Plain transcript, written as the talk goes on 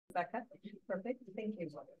Becca. Perfect. Thank you.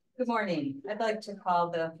 Good morning. I'd like to call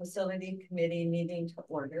the facility committee meeting to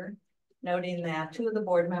order. Noting that 2 of the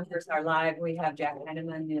board members are live. We have Jack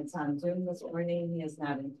Heineman, it's on Zoom this morning. He is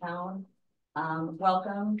not in town.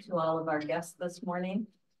 Welcome to all of our guests this morning.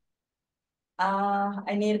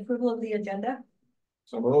 I need approval of the agenda.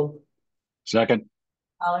 So moved. Second.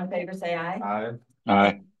 All in favor, say aye.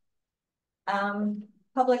 Aye.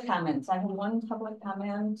 Public comments. I have 1 public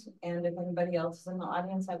comment, and if anybody else is in the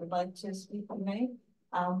audience, I would like to speak with me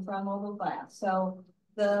from Oval Glass. So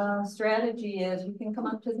the strategy is you can come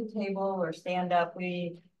up to the table or stand up.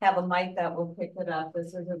 We have a mic that will pick it up.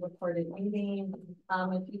 This is a recorded meeting.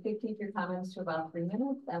 If you could keep your comments to about 3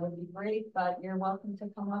 minutes, that would be great, but you're welcome to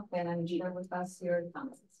come up and share with us your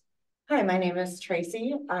comments. Hi, my name is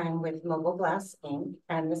Tracy. I'm with Mobile Glass Inc.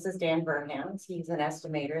 And this is Dan Burhans. He's an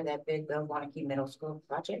estimator that did the Waunakee Middle School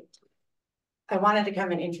project. I wanted to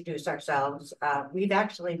come and introduce ourselves. We've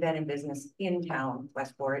actually been in business in town,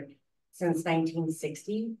 Westport, since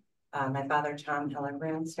 1960. My father, Tom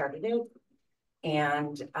Hillenbrand, started it.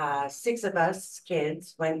 And 6 of us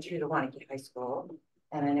kids went through the Waunakee High School.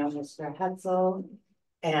 And I know Mr. Hetzel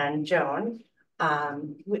and Joan.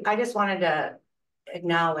 I just wanted to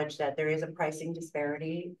acknowledge that there is a pricing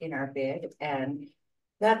disparity in our bid, and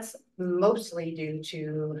that's mostly due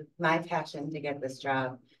to my passion to get this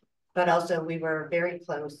job, but also we were very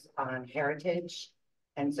close on heritage,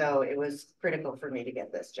 and so it was critical for me to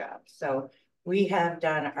get this job. So we have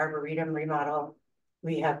done Arboretum remodel,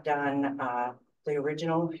 we have done the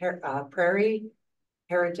original Prairie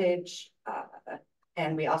Heritage,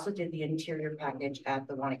 and we also did the interior package at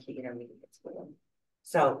the Waunakee Intermediate School.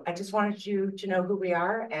 So I just wanted you to know who we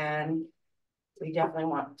are, and we definitely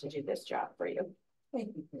want to do this job for you.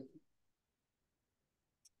 Thank you.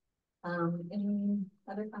 Any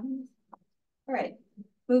other comments? All right,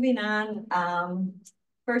 moving on.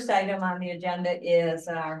 First item on the agenda is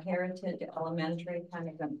our Heritage Elementary, kind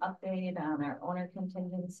of an update on our owner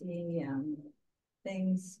contingency and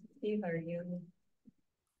things. Steve, are you?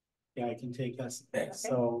 Yeah, I can take us. Okay.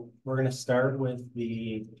 So we're going to start with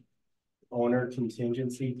the owner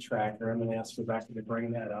contingency tracker. I'm going to ask Rebecca to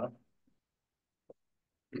bring that up.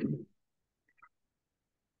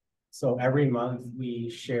 So every month we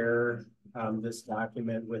share this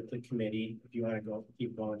document with the committee. If you want to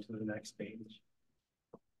keep going to the next page.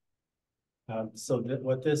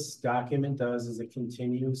 What this document does is it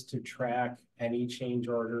continues to track any change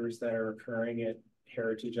orders that are occurring at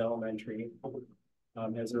Heritage Elementary.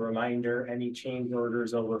 As a reminder, any change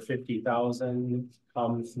orders over 50,000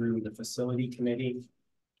 come through the facility committee.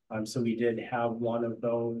 So we did have one of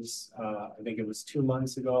those, I think it was 2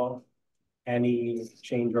 months ago. Any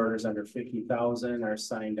change orders under 50,000 are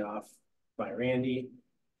signed off by Randy.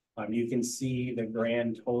 You can see the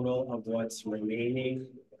grand total of what's remaining.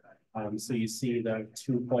 So you see the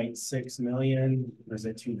 2.6 million, or is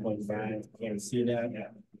it 2.5? Can't see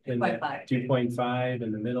that. 2.5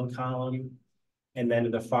 in the middle column. And then to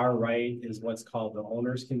the far right is what's called the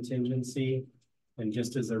owner's contingency. And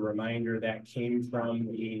just as a reminder, that came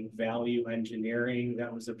from the value engineering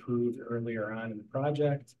that was approved earlier on in the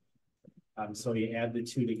project. So you add the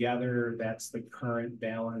 2 together, that's the current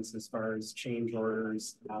balance as far as change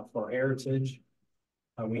orders for Heritage.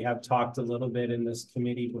 We have talked a little bit in this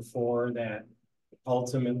committee before that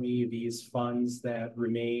ultimately these funds that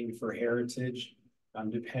remain for Heritage,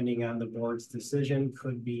 depending on the board's decision,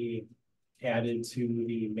 could be added to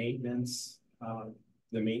the maintenance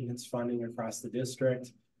funding across the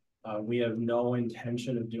district. We have no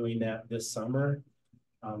intention of doing that this summer.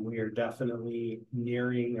 We are definitely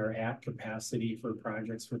nearing or at capacity for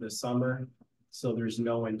projects for the summer. So there's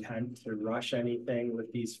no intent to rush anything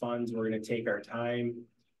with these funds. We're going to take our time,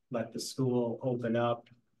 let the school open up,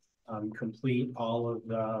 complete all of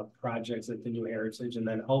the projects at the new Heritage, and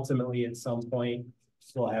then ultimately at some point,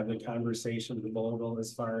 we'll have the conversation with Vogel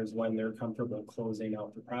as far as when they're comfortable closing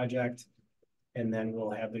out the project. And then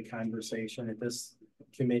we'll have the conversation at this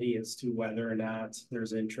committee as to whether or not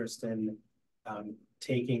there's interest in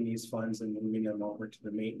taking these funds and moving them over to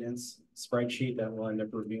the maintenance spreadsheet that we'll end up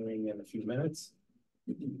reviewing in a few minutes.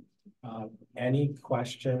 Any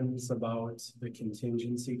questions about the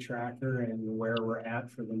contingency tracker and where we're at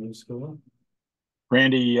for the new school?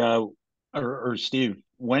 Randy or Steve,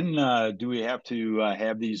 when do we have to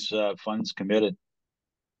have these funds committed?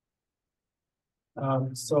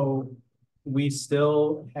 So we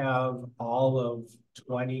still have all of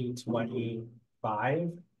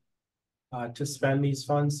 2025 to spend these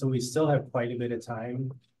funds. So we still have quite a bit of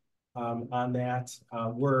time on that.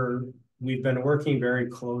 We've been working very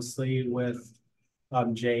closely with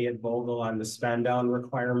Jay at Vogel on the spend down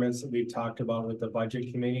requirements that we've talked about with the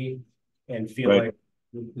budget committee and feel like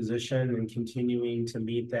we're in position and continuing to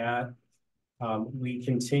meet that. We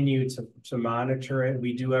continue to monitor it.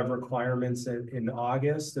 We do have requirements in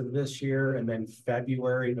August of this year and then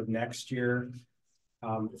February of next year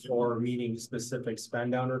for meeting specific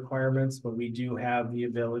spend down requirements, but we do have the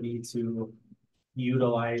ability to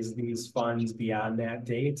utilize these funds beyond that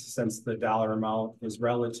date since the dollar amount is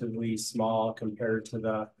relatively small compared to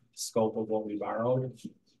the scope of what we borrowed.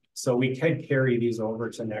 So we can carry these over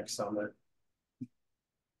to next summer.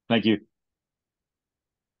 Thank you.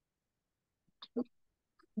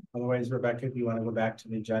 Otherwise, Rebecca, if you want to go back to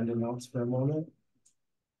the agenda notes for a moment.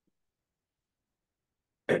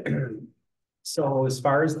 So as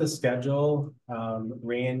far as the schedule,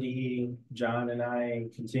 Randy, John, and I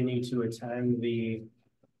continue to attend the,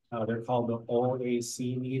 they're called the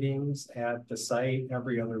OAC meetings at the site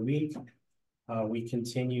every other week. We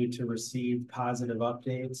continue to receive positive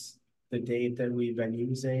updates. The date that we've been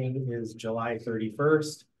using is July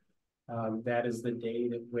 31st. That is the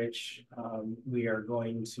date at which we are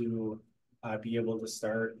going to be able to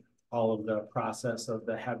start all of the process of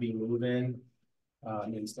the heavy move-in.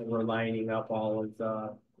 And so we're lining up all of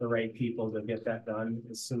the right people to get that done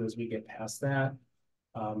as soon as we get past that.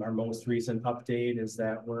 Our most recent update is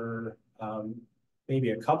that we're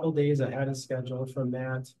maybe a couple days ahead of schedule from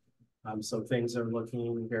that. So things are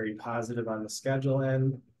looking very positive on the schedule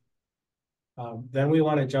end. Then we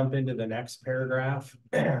want to jump into the next paragraph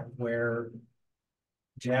where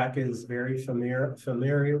Jack is very familiar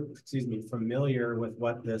with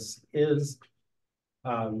what this is.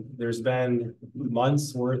 There's been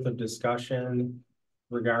months worth of discussion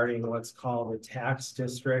regarding what's called a tax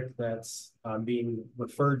district that's being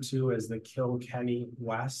referred to as the Kilkenny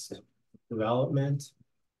West development.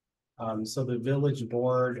 So the village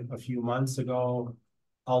board a few months ago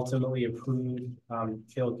ultimately approved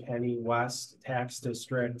Kilkenny West tax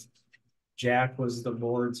district. Jack was the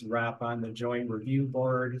board's rep on the joint review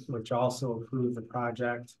board, which also approved the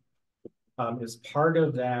project. As part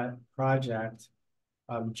of that project,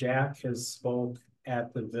 Jack has spoke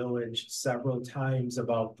at the village several times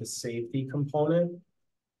about the safety component.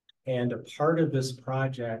 And a part of this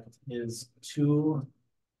project is 2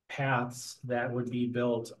 paths that would be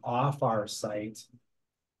built off our site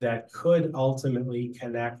that could ultimately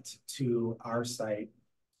connect to our site.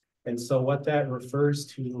 And so what that refers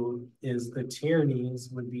to is the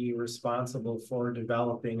Tierneys would be responsible for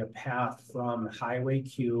developing a path from Highway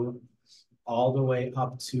Q all the way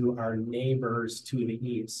up to our neighbors to the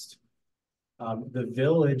east. The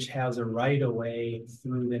village has a right-of-way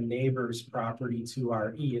through the neighbor's property to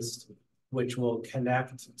our east, which will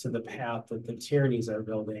connect to the path that the Tierneys are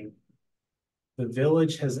building. The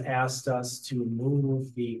village has asked us to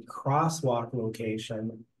move the crosswalk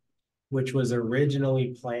location, which was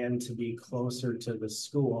originally planned to be closer to the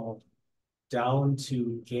school, down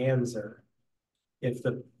to Ganser. If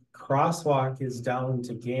the crosswalk is down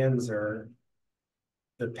to Ganser,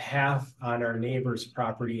 the path on our neighbor's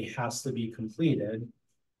property has to be completed,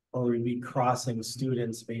 or we'd be crossing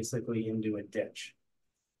students basically into a ditch.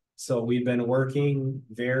 So we've been working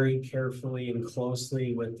very carefully and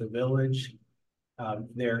closely with the village.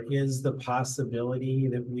 There is the possibility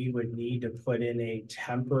that we would need to put in a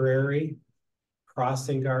temporary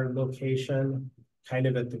crossing guard location, kind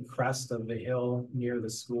of at the crest of the hill near the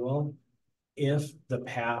school, if the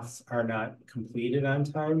paths are not completed on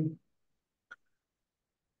time.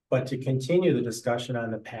 But to continue the discussion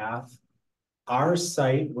on the path, our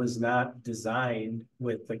site was not designed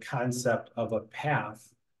with the concept of a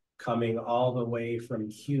path coming all the way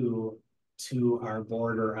from Q to our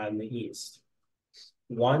border on the east.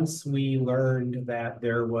 Once we learned that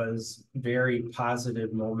there was very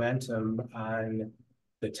positive momentum on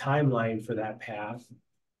the timeline for that path,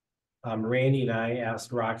 Randy and I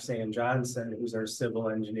asked Roxanne Johnson, who's our civil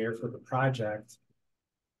engineer for the project,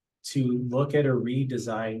 to look at a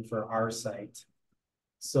redesign for our site.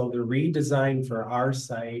 So the redesign for our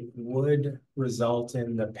site would result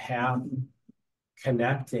in the path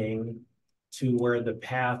connecting to where the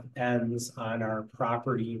path ends on our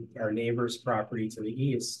property, our neighbor's property to the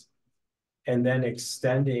east, and then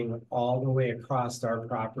extending all the way across our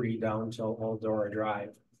property down to Eldora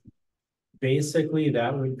Drive. Basically,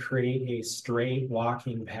 that would create a straight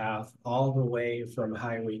walking path all the way from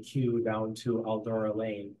Highway Q down to Eldora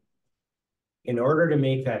Lane. In order to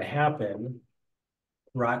make that happen,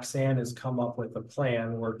 Roxanne has come up with a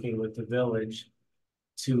plan working with the village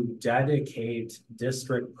to dedicate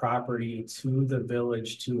district property to the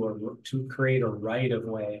village to create a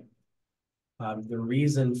right-of-way. The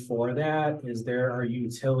reason for that is there are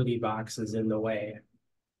utility boxes in the way.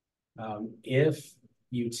 If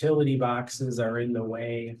utility boxes are in the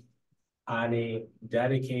way on a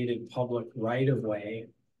dedicated public right-of-way,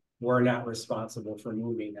 we're not responsible for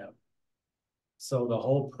moving them. So the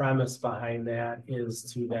whole premise behind that is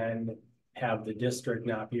to then have the district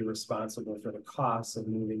not be responsible for the costs of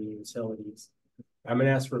moving the utilities. I'm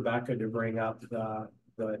gonna ask Rebecca to bring up the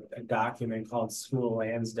document called School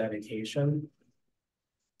Lands Dedication,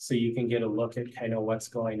 so you can get a look at kind of what's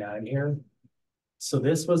going on here. So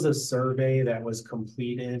this was a survey that was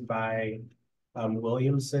completed by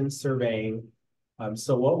Williamson Surveying.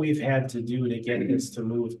 So what we've had to do to get this to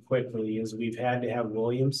move quickly is we've had to have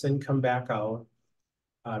Williamson come back out.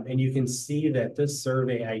 And you can see that this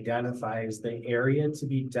survey identifies the area to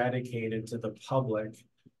be dedicated to the public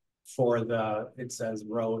for the, it says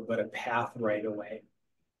road, but a path right away.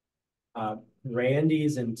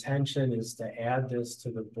 Randy's intention is to add this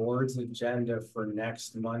to the board's agenda for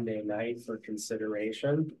next Monday night for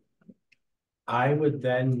consideration. I would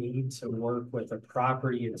then need to work with a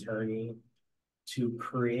property attorney to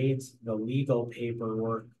create the legal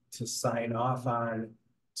paperwork to sign off on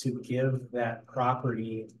to give that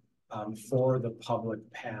property for the public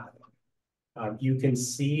path. You can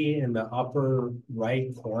see in the upper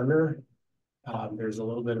right corner, there's a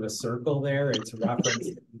little bit of a circle there. It's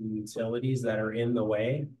referenced the utilities that are in the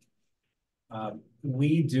way.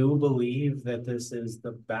 We do believe that this is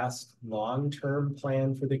the best long-term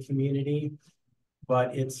plan for the community,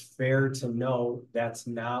 but it's fair to note that's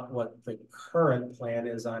not what the current plan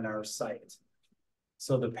is on our site.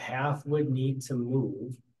 So the path would need to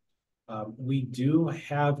move. We do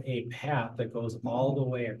have a path that goes all the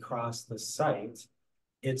way across the site.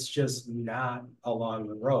 It's just not along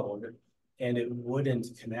the road, and it wouldn't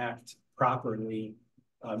connect properly.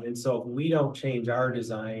 And so if we don't change our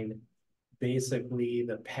design, basically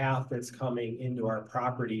the path that's coming into our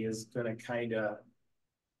property is going to kind of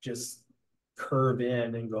just curve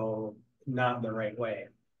in and go not in the right way.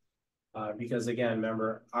 Because again,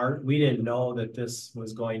 remember, we didn't know that this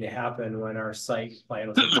was going to happen when our site plan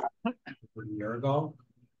was a year ago.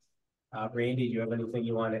 Randy, do you have anything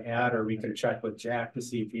you want to add, or we can check with Jack to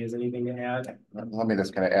see if he has anything to add? Let me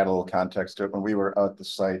just kind of add a little context to it. When we were at the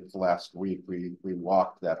site last week, we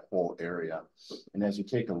walked that whole area. And as you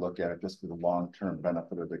take a look at it, just for the long-term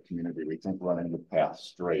benefit of the community, we think running the path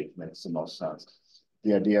straight makes the most sense.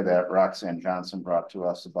 The idea that Roxanne Johnson brought to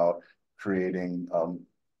us about creating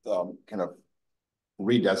kind of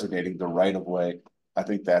redesignating the right-of-way, I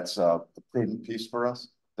think that's a prudent piece for us.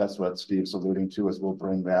 That's what Steve's alluding to, is we'll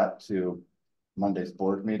bring that to Monday's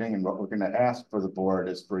board meeting. And what we're going to ask for the board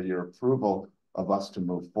is for your approval of us to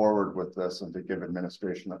move forward with this and to give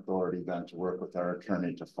administration authority then to work with our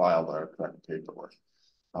attorney to file our correct paperwork.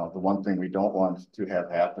 The one thing we don't want to have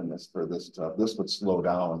happen is for this would slow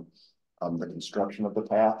down the construction of the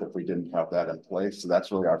path if we didn't have that in place. So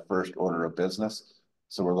that's really our first order of business.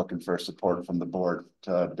 So we're looking for support from the board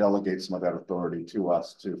to delegate some of that authority to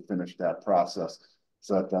us to finish that process,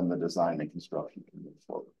 so that then the design and construction can move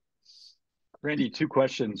forward. Randy, two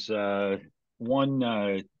questions.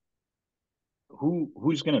 One,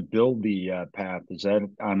 who's going to build the path? Is that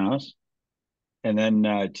on us? And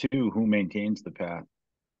then two, who maintains the path?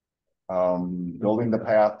 Building the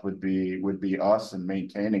path would be us, and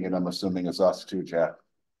maintaining it, I'm assuming, is us too, Jack.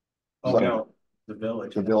 Oh, okay. No, the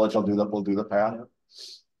village. The village will do that. We'll do the path. Yep.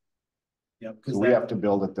 Yep. So we have to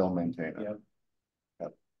build it, they'll maintain it. Yep.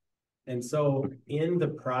 Yep. And so in the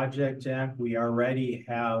project, Jack, we already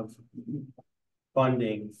have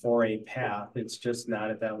funding for a path. It's just not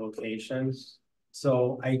at that location.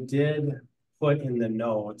 So I did put in the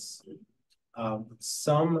notes,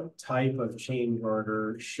 some type of change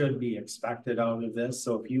order should be expected out of this.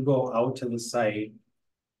 So if you go out to the site,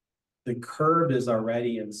 the curb is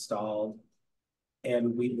already installed,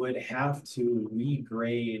 and we would have to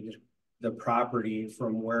regrade the property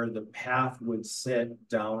from where the path would sit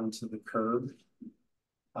down to the curb.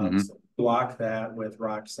 So block that with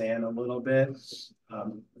Roxanne a little bit.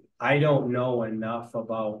 I don't know enough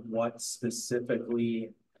about what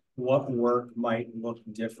work might look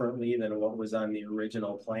differently than what was on the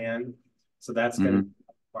original plan. So that's going to be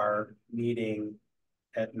our meeting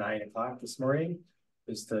at 9 o'clock this morning,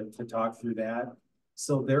 is to talk through that.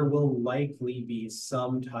 So there will likely be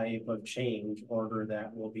some type of change order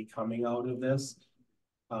that will be coming out of this.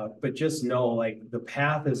 But just know, like, the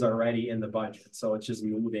path is already in the budget, so it's just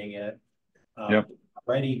moving it.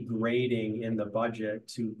 Already grading in the budget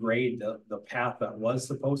to grade the path that was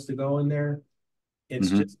supposed to go in there. It's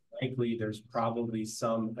just likely there's probably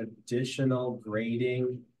some additional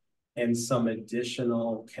grading and some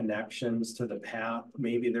additional connections to the path.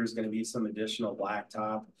 Maybe there's going to be some additional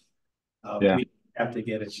blacktop. Yeah. We have to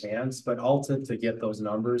get a chance, but ultimately to get those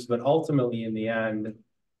numbers. But ultimately, in the end,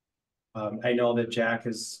 I know that Jack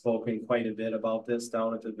has spoken quite a bit about this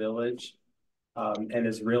down at the village, and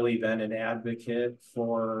has really been an advocate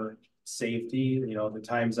for safety. You know, the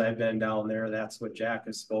times I've been down there, that's what Jack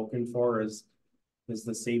has spoken for is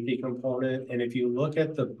the safety component. And if you look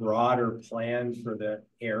at the broader plan for the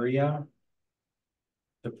area,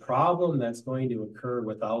 the problem that's going to occur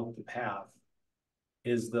without the path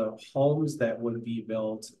is the homes that would be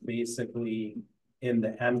built basically in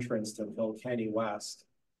the entrance to Kilkenny West.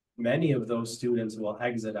 Many of those students will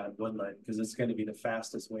exit on Woodland because it's going to be the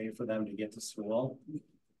fastest way for them to get to school.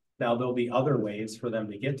 Now, there'll be other ways for them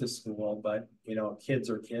to get to school, but you know, kids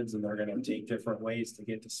are kids and they're going to take different ways to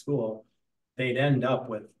get to school. They'd end up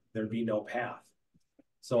with, there'd be no path.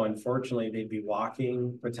 So unfortunately, they'd be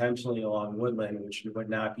walking potentially along Woodland, which would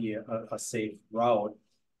not be a safe route.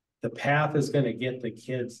 The path is going to give the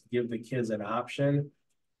kids an option.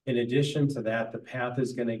 In addition to that, the path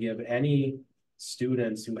is going to give any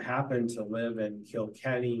students who happen to live in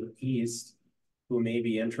Kilkenny East, who may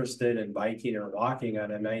be interested in biking or walking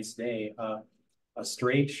on a nice day, a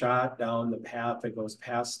straight shot down the path that goes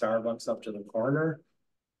past Starbucks up to the corner,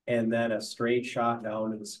 and then a straight shot down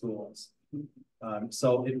to the schools.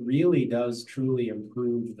 So it really does truly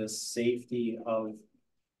improve the safety of,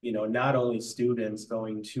 you know, not only students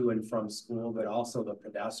going to and from school, but also the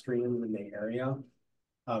pedestrians in the area.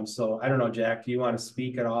 So I don't know, Jack, do you want to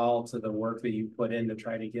speak at all to the work that you put in to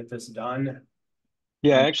try to get this done?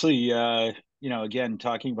 Yeah, actually, you know, again,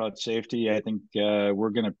 talking about safety, I think we're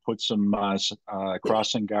going to put some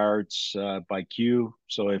crossing guards by queue.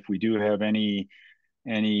 So if we do have any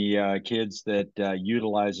kids that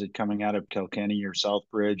utilize it coming out of Kilkenny or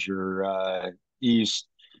Southbridge or east,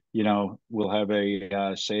 you know, we'll have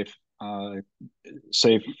a safe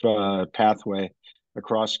pathway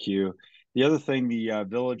across queue. The other thing the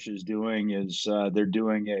village is doing is they're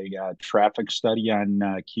doing a traffic study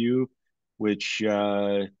on queue, which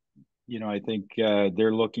you know, I think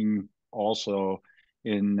they're looking also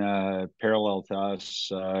in parallel to us,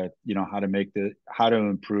 you know, how to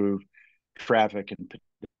improve traffic and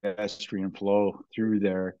pedestrian flow through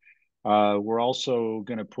there. We're also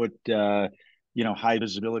going to put, you know, high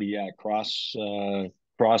visibility crosswalks.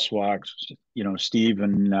 You know, Steve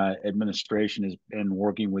and administration has been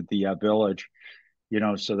working with the village, you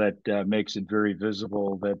know, so that makes it very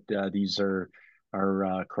visible that these are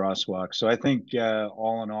crosswalks. So I think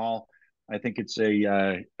all in all, I think it's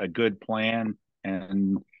a good plan,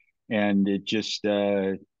 and it just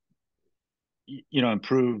you know,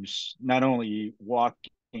 improves not only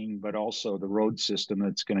walking but also the road system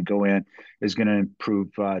that's going to go in is going to improve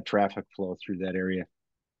traffic flow through that area.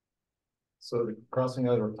 So the crossing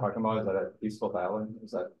that we're talking about, is that at Peaceful Valley?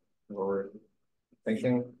 Is that what we're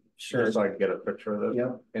thinking? Sure. Just so I can get a picture of it.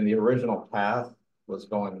 Yeah. And the original path was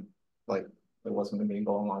going, like, it wasn't going to be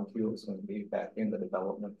going along queue, it was going to be back in the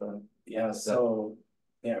development then. Yeah, so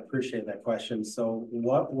yeah, appreciate that question. So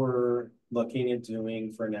what we're looking at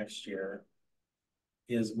doing for next year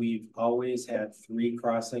is we've always had 3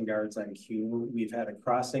 crossing guards on queue. We've had a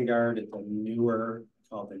crossing guard at the newer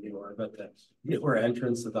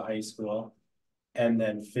entrance of the high school, and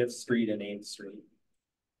then 5th Street and 8th Street.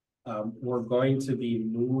 We're going to be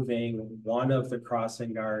moving one of the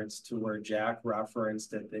crossing guards to where Jack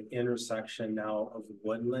referenced at the intersection now of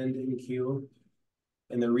Woodland and Q.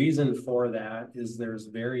 And the reason for that is there's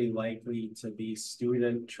very likely to be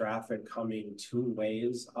student traffic coming 2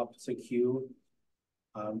 ways up to Q.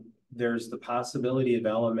 There's the possibility of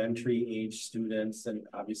elementary age students and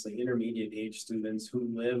obviously intermediate age students who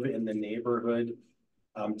live in the neighborhood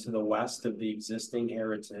to the west of the existing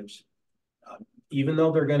Heritage. Even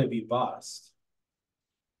though they're going to be bused,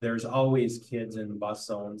 there's always kids in bus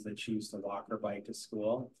zones that choose to walk or bike to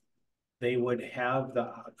school. They would have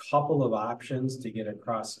a couple of options to get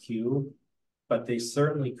across Q, but they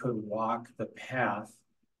certainly could walk the path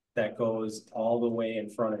that goes all the way in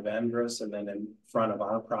front of Endress and then in front of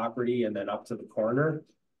our property and then up to the corner,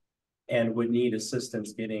 and would need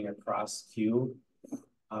assistance getting across Q.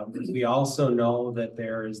 We also know that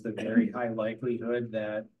there is the very high likelihood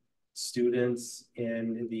that students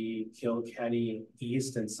in the Kilkenny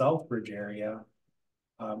East and Southbridge area,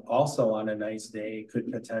 also on a nice day,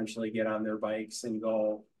 could potentially get on their bikes and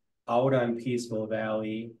go out on Peaceful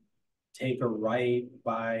Valley, take a right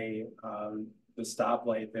by the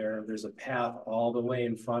stoplight there. There's a path all the way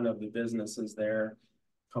in front of the businesses there,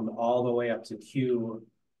 come all the way up to Q,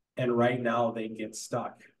 and right now they get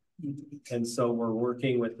stuck. And so we're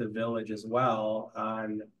working with the village as well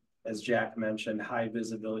on as Jack mentioned, high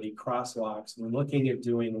visibility crosswalks. We're looking at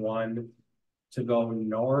doing one to go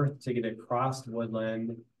north to get across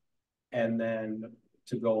Woodland and then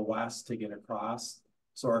to go west to get across.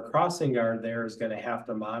 So our crossing guard there is going to have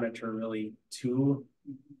to monitor really two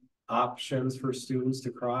options for students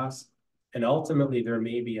to cross. And ultimately there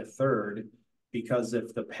may be a third, because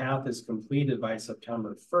if the path is completed by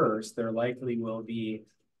September 1st, there likely will be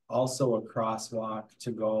also a crosswalk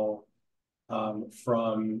to go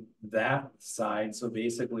from that side. So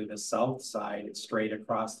basically the south side straight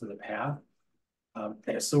across to the path.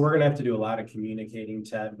 So we're gonna have to do a lot of communicating,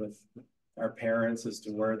 Ted, with our parents as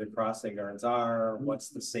to where the crossing guards are, what's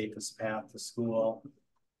the safest path to school.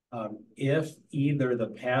 If either the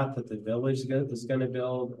path that the village is gonna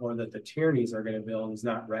build or that the Tierneys are gonna build is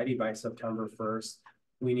not ready by September 1st,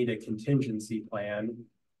 we need a contingency plan,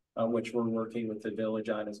 which we're working with the village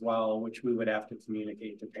on as well, which we would have to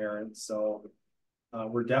communicate to parents. So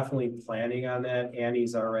we're definitely planning on that.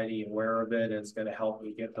 Annie's already aware of it. It's gonna help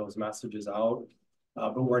me get those messages out.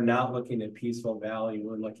 But we're not looking at Peaceful Valley.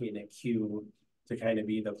 We're looking at Q to kind of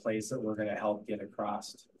be the place that we're gonna help get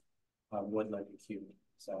across Woodland and Q.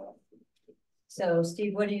 So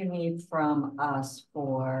Steve, what do you need from us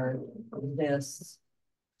for this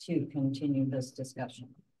to continue this discussion?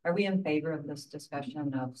 Are we in favor of this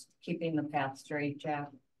discussion of keeping the path straight,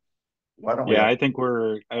 Jack? Why don't we? Yeah, I think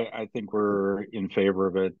we're in favor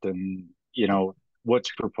of it, and you know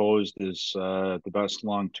what's proposed is the best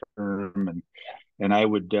long term, and I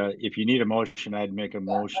would if you need a motion, I'd make a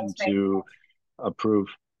motion to approve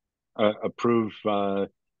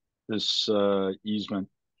this easement.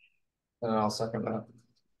 And I'll second that.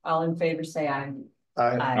 All in favor, say aye.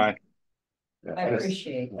 Aye. I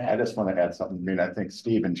appreciate that. I just want to add something. I mean, I think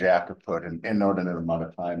Steve and Jack have put an inordinate amount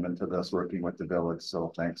of time into this, working with the village.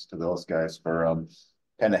 So thanks to those guys for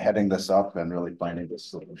kind of heading this up and really finding this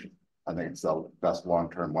solution. I think it's the best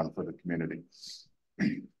long-term one for the community.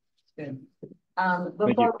 Good.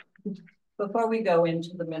 Before we go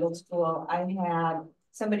into the middle school, I had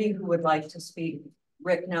somebody who would like to speak.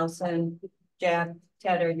 Rick Nelson, Jack,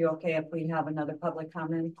 Ted, are you okay if we have another public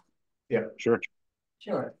comment? Yeah, sure.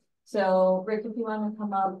 Sure. So Rick, if you want to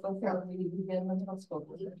come up before we begin the middle school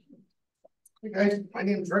position. Hey guys, my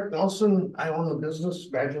name is Rick Nelson. I own the business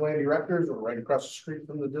Vigilante Records. We're right across the street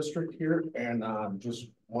from the district here. And just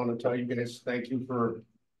want to tell you guys, thank you for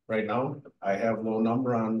right now. I have low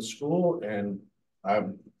number on the school and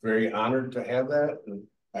I'm very honored to have that. And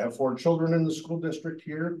I have 4 children in the school district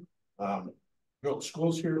here. Built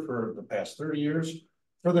schools here for the past 30 years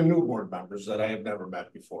for the new board members that I have never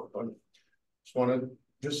met before. But just want to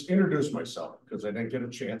introduce myself because I didn't get a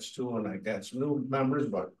chance to, and I got some new members,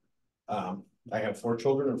 but I have 4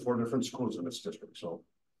 children in 4 different schools in this district. So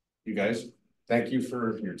you guys, thank you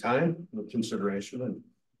for your time and consideration, and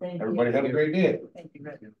everybody have a great day. Thank you,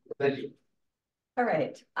 Rick. Thank you. All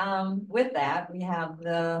right. With that, we have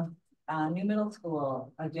the new middle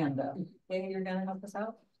school agenda. David, you're going to help us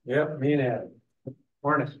out? Yep, me and Adam.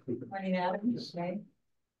 Morning. Morning, Adam. Okay.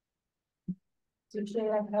 So today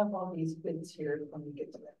I have all these bids here when we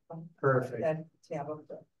get to that one. Perfect. That tab up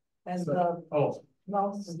there.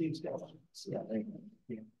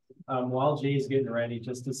 And while Jay's getting ready,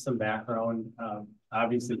 just as some background,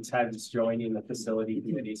 obviously Ted's joining the facility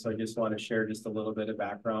committee, so I just want to share just a little bit of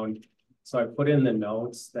background. So I put in the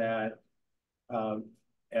notes that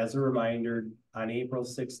as a reminder, on April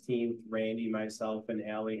 16th, Randy, myself, and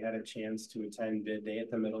Allie had a chance to attend bid day at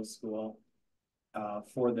the middle school.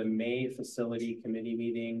 For the May facility committee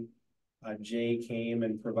meeting, Jay came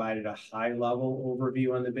and provided a high-level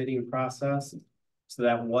overview on the bidding process. So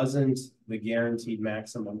that wasn't the guaranteed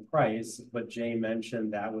maximum price, but Jay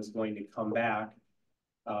mentioned that was going to come back.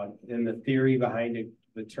 And the theory behind it,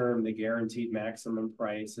 the term, the guaranteed maximum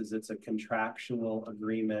price, is it's a contractual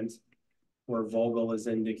agreement where Vogel is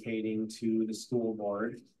indicating to the school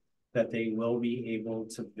board that they will be able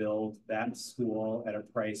to build that school at a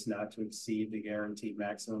price not to exceed the guaranteed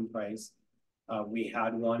maximum price. We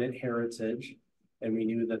had one at Heritage, and we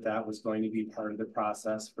knew that that was going to be part of the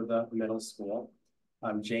process for the middle school.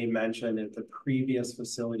 Jay mentioned at the previous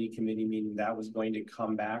facility committee meeting that was going to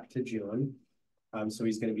come back to June. So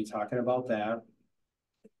he's going to be talking about that.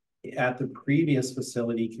 At the previous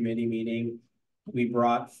facility committee meeting, we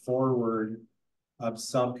brought forward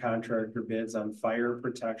subcontractor bids on fire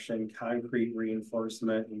protection, concrete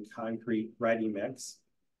reinforcement, and concrete ready mix.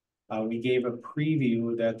 We gave a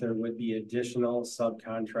preview that there would be additional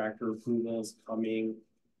subcontractor approvals coming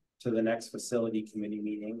to the next facility committee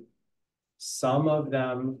meeting. Some of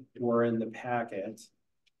them were in the packet,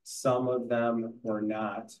 some of them were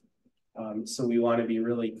not. So we want to be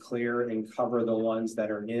really clear and cover the ones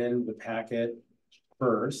that are in the packet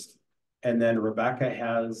first. And then Rebecca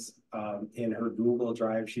has in her Google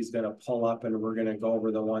Drive, she's going to pull up and we're going to go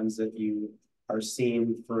over the ones that you are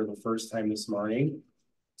seeing for the first time this morning.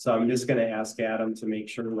 So I'm just going to ask Adam to make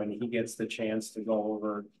sure when he gets the chance to go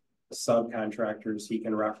over the subcontractors, he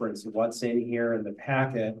can reference what's in here in the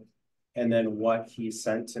packet and then what he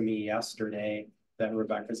sent to me yesterday that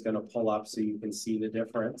Rebecca's going to pull up so you can see the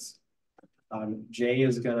difference. Jay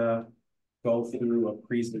is going to go through a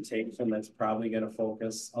presentation that's probably going to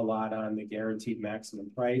focus a lot on the guaranteed maximum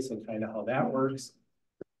price and kind of how that works.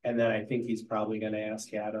 And then I think he's probably going to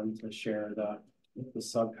ask Adam to share the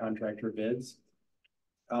subcontractor bids.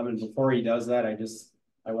 And before he does that,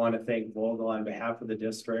 I want to thank Vogel on behalf of the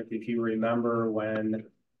district. If you remember when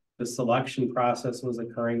the selection process was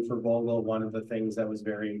occurring for Vogel, one of the things that was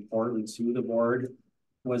very important to the board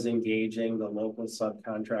was engaging the local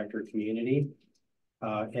subcontractor community.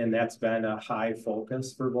 And that's been a high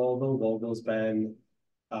focus for Vogel. Vogel's been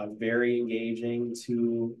very engaging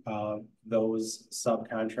to those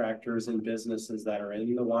subcontractors and businesses that are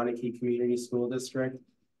in the Waunakee Community School District,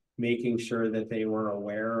 making sure that they were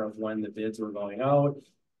aware of when the bids were going out.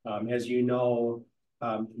 As you know,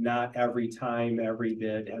 not every time every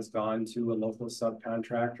bid has gone to a local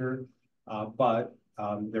subcontractor, but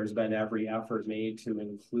there's been every effort made to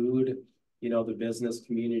include the business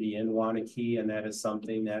community in Waunakee, and that is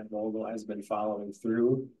something that Vogel has been following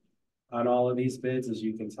through on all of these bids. As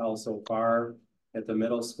you can tell so far, at the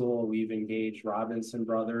middle school, we've engaged Robinson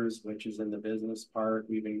Brothers, which is in the business part.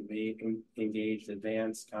 We've engaged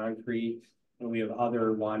Advanced Concrete, and we have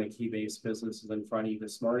other Waunakee-based businesses in front of you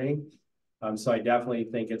this morning. So I definitely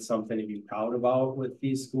think it's something to be proud about with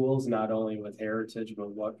these schools, not only with Heritage, but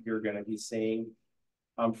what you're going to be seeing.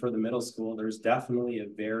 For the middle school, there's definitely a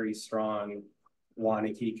very strong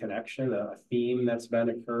Waunakee connection, a theme that's been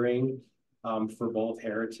occurring for both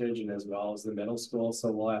Heritage and as well as the middle school.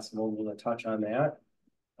 So we'll ask Vogel to touch on that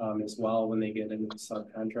as well when they get into the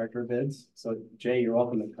subcontractor bids. So Jay, you're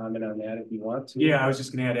welcome to comment on that if you want to. Yeah, I was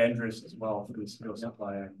just going to add Andrus as well for the skill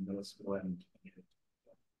supply in middle school. And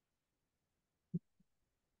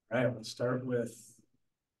all right, let's start with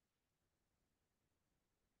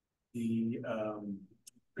the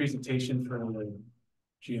presentation for the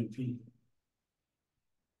GMP.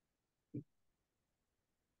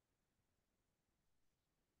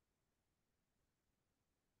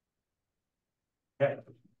 Okay,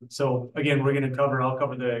 so again, I'll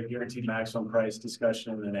cover the guaranteed maximum price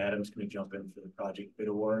discussion, and then Adam's going to jump in for the project bid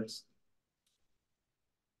awards.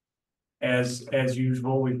 As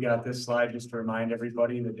usual, we've got this slide just to remind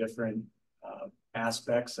everybody the different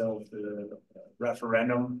aspects of the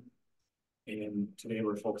referendum. And today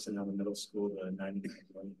we're focusing on the middle school, the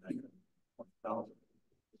 99,900,000.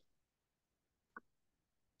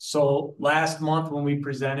 So last month when we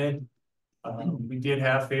presented, we did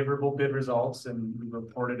have favorable bid results and we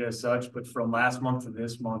reported as such, but from last month to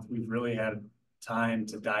this month, we've really had time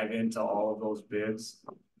to dive into all of those bids.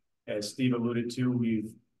 As Steve alluded to,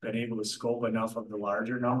 we've been able to scope enough of the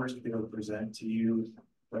larger numbers to be able to present to you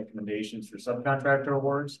recommendations for subcontractor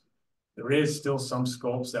awards. There is still some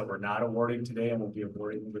scopes that we're not awarding today and we'll be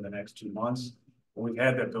awarding over the next 2 months. But we've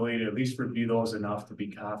had the ability to at least review those enough to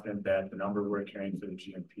be confident that the number we're carrying for the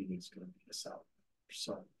GMP is going to be a solid.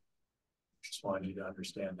 So just wanted you to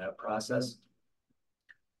understand that process.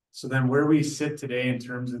 So then where we sit today in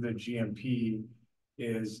terms of the GMP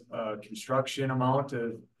is a construction amount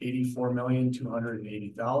of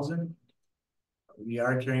 $84,280,000. We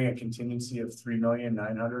are carrying a contingency of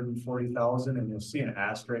 $3,940,000, and you'll see an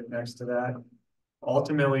asterisk next to that.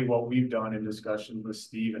 Ultimately, what we've done in discussion with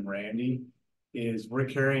Steve and Randy is we're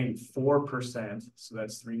carrying 4%, so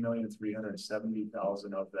that's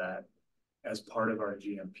 $3,370,000 of that as part of our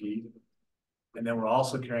GMP. And then we're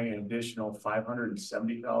also carrying an additional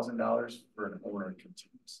 $570,000 for an owner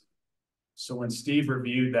contingency. So when Steve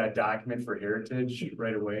reviewed that document for Heritage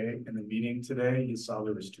right away in the meeting today, he saw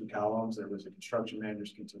there was 2 columns. There was a construction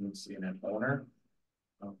manager's contingency and an owner.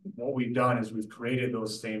 What we've done is we've created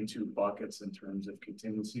those same 2 buckets in terms of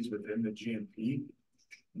contingencies within the GMP.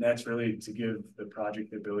 And that's really to give the project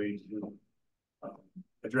the ability to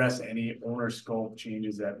address any owner scope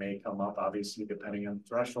changes that may come up. Obviously, depending on the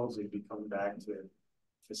thresholds, they'd be coming back to the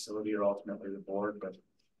facility or ultimately the board, but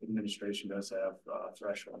administration does have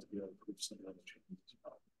thresholds to be able to approve some of the changes as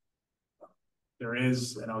well. There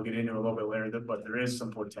is, and I'll get into a little bit later, but there is some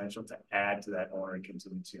potential to add to that owner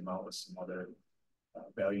contingency amount with some other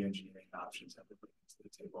value engineering options that we're bringing to the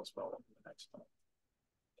table as well over the next month.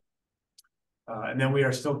 And then we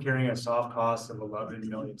are still carrying a soft cost of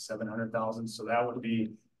 $11,700,000. So that would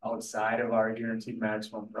be outside of our guaranteed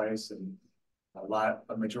maximum price, and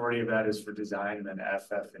a majority of that is for design, and then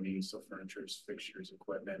FF&E, so furnitures, fixtures,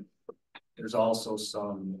 equipment. There's also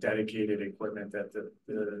some dedicated equipment that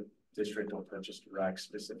the district will purchase direct,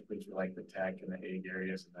 specifically for like the tech and the ag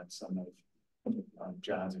areas, and then some of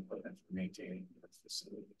John's equipment for maintaining the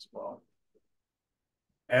facility as well.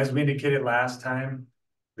 As we indicated last time,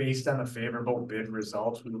 based on the favorable bid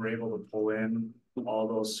results, we were able to pull in all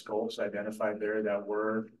those scopes identified there that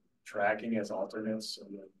were tracking as alternates. So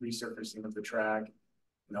the resurfacing of the track,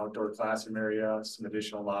 an outdoor classroom area, some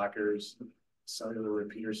additional lockers, cellular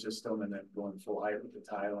repeater system, and then going full height with the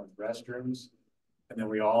tile and restrooms. And then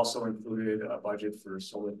we also included a budget for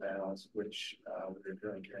solar panels, which we're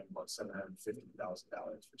currently carrying about $750,000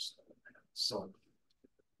 for solar panels. So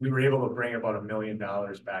we were able to bring about $1 million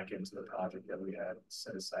back into the project that we had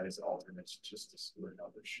set aside as alternates, just to see where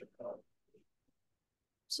numbers shook out.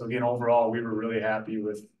 So again, overall, we were really happy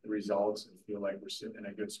with the results and feel like we're sitting in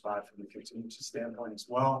a good spot from the contingency standpoint as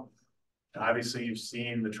well. Obviously, you've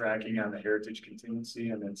seen the tracking on the heritage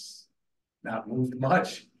contingency, and it's not moved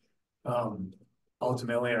much.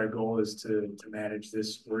 Ultimately, our goal is to manage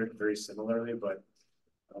this work very similarly, but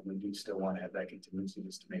we do still want to have that contingency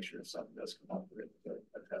just to make sure if something does come up with it,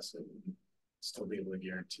 address it, and still be able to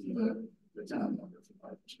guarantee the top number from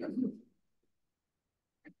our perspective.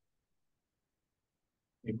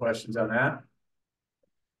 Any questions on that?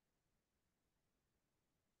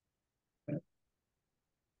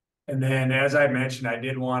 And then, as I mentioned, I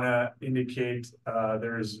did want to indicate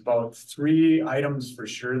there's about 3 items for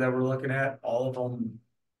sure that we're looking at. All of them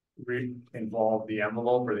involve the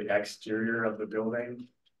envelope or the exterior of the building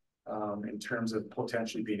in terms of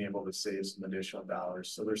potentially being able to save some additional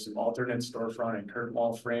dollars. So there's some alternate storefront and curtain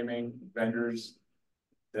wall framing vendors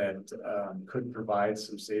that could provide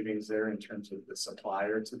some savings there in terms of the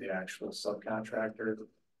supplier to the actual subcontractor.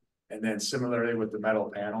 And then similarly with the metal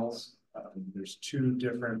panels, there's 2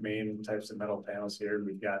 different main types of metal panels here.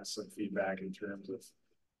 We've got some feedback in terms of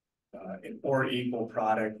an or equal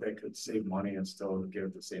product that could save money and still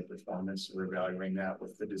give the same performance. So we're evaluating that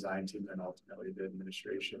with the design team and ultimately the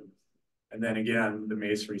administration. And then again, the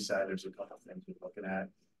masonry side, there's a couple of things we're looking at.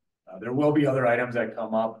 There will be other items that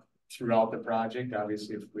come up throughout the project.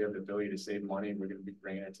 Obviously, if we have the ability to save money, we're going to be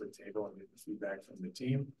bringing it to the table and getting feedback from the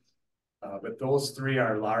team. But those 3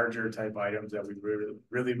 are larger type items that we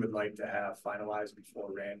really would like to have finalized before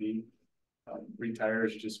Randy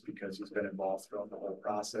retires, just because he's been involved throughout the whole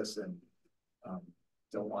process, and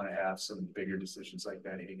don't want to have some bigger decisions like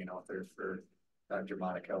that hanging out there for Dr.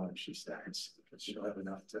 Monica when she starts, because she'll have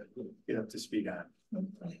enough to get up to speed on.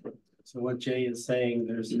 So what Jay is saying,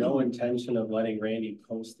 there's no intention of letting Randy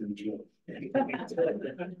post in June.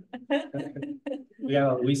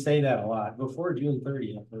 Yeah, we say that a lot. Before June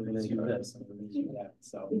 30th, we're going to do this and we're going to do that.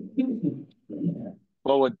 So, yeah.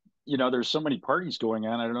 Well, there's so many parties going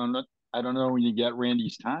on. I don't know when you get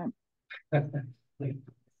Randy's time.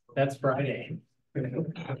 That's Friday.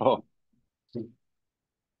 Oh.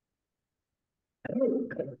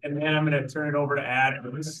 And then I'm going to turn it over to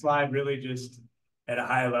Adam. This slide really just at a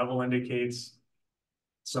high level indicates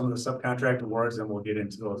some of the subcontract awards, and we'll get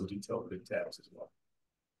into those detailed bid tabs as well.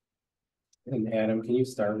 And Adam, can you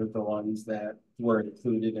start with the ones that were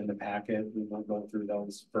included in the packet? We will go through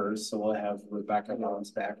those first. So we'll have Rebecca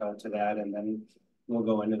bounce back out to that, and then we'll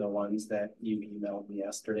go into the ones that you emailed me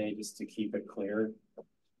yesterday just to keep it clear.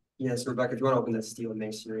 Yes, Rebecca, if you want to open that steel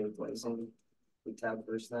masonry and glazing tab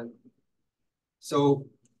first then. So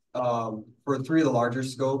for 3 of the larger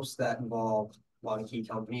scopes that involve Waunakee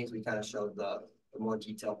companies, we kind of showed the more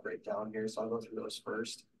detailed breakdown here. So I'll go through those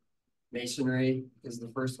first. Masonry is the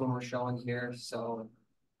first one we're showing here. So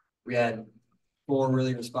we had 4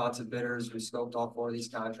 really responsive bidders. We scoped all 4 of these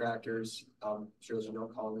contractors. Sure, as you know,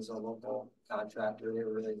 Colin is a local contractor. They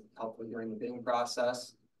were really helpful during the bidding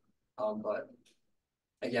process. But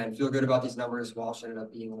again, feel good about these numbers. Walsh ended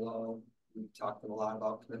up being low. We talked a lot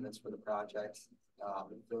about commitments for the project.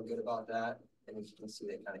 Feel good about that. And as you can see,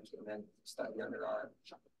 they kind of came in slightly under our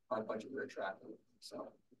budget we were tracking.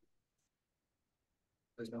 So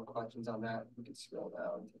if there's no questions on that, we can scroll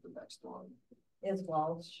down to the next one. Is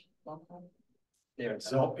Walsh welcome? There,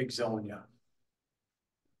 so Exonia.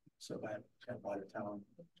 So that Watertown,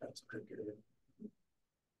 that's a good area.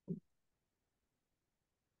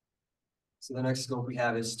 So the next scope we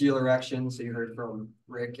have is steel erection. So you heard from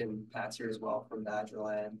Rick and Pat's here as well from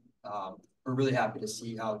Badgerland. We're really happy to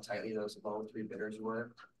see how tightly those low 3 bidders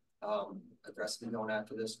were aggressively going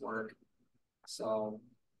after this work. So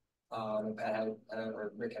Pat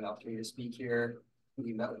Rick had an opportunity to speak here.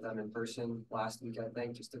 We met with them in person last week, I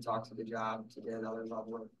think, just to talk to the job, to get another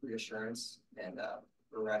level of reassurance. And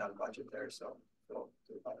we're right on budget there, so feel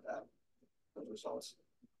good about that, those results.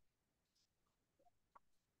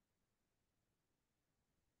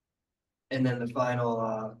 And then the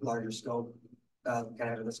final larger scope,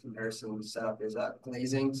 kind of this comparison setup is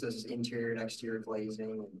glazing. So this is interior and exterior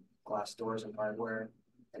glazing and glass doors and hardware.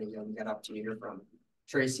 And again, we got up to hear from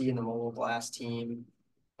Tracy and the mobile glass team.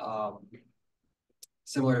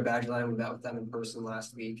 Similar to Badgerland, we met with them in person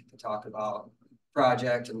last week to talk about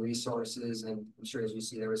project and resources. And I'm sure as you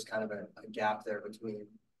see, there was kind of a gap there between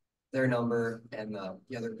their number and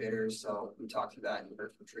the other bidders. So we talked through that and you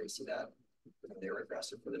heard from Tracy that they were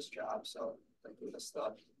aggressive for this job. So that gave us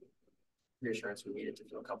the reassurance we needed to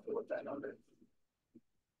feel comfortable with that number.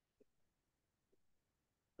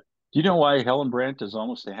 Do you know why Helen Brandt is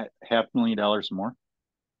almost $500,000 more?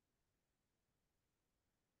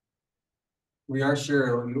 We are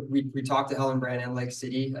sure. We talked to Helen Brandt and Lake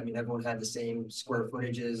City. I mean, everyone had the same square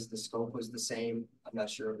footages. The scope was the same. I'm not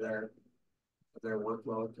sure of their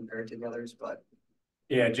workload compared to the others, but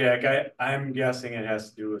Yeah, Jack, I'm guessing it has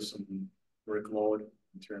to do with some workload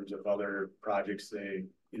in terms of other projects they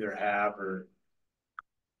either have or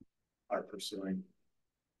are pursuing.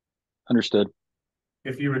 Understood.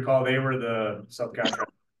 If you recall, they were the subcontractor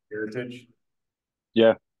Heritage.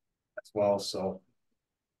 Yeah. As well, so.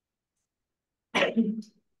 Okay.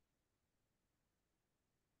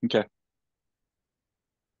 okay.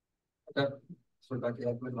 So Rebecca,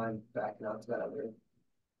 I wouldn't mind backing out to that other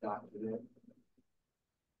document.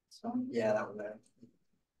 So yeah, that one there.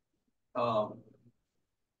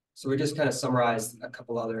 So we just kind of summarized a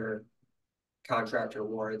couple other contractor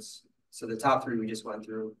awards. So the top three we just went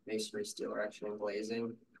through: masonry, steel erection, and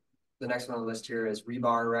glazing. The next one on the list here is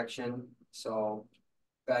rebar erection. So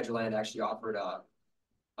Badgerland actually offered a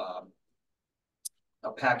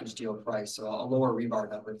package deal price, so a lower rebar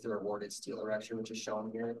number if they're awarded steel erection, which is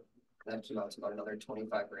shown here. That came out to about another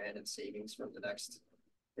 25 grand in savings from the next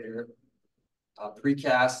bidder.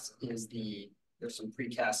 Precast is there's some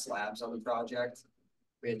precast slabs on the project.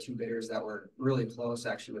 We had two bidders that were really close,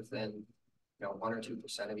 actually within 1 or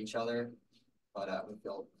 2% of each other, but we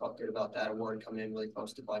felt good about that award coming in really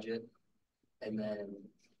close to budget. And then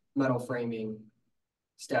metal framing,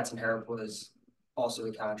 Stats and Harrop was also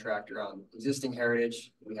the contractor on existing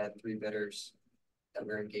Heritage. We had 3 bidders that we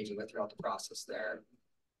were engaging with throughout the process there,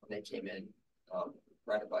 and they came in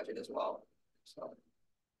right at budget as well. So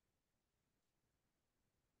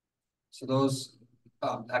those,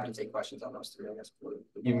 happy to take questions on those 3, I guess.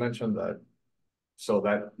 You mentioned that, so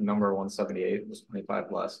that number 178 was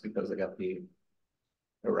 25 less because they got the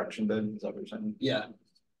erection bid, is that what you're saying? Yeah.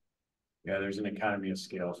 Yeah, there's an economy of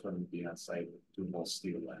scale for them to be on site doing both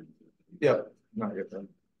steel and. Yeah, not get to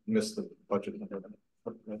miss the budget number.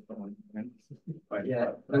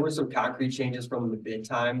 Yeah, there were some concrete changes from the bid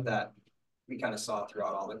time that we kind of saw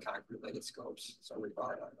throughout all the concrete related scopes. So we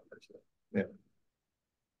brought that number too. Yeah.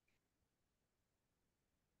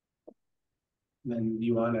 Then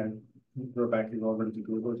you want to go back and go over to the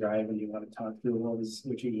Google Drive and you want to talk through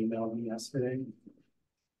what you emailed me yesterday?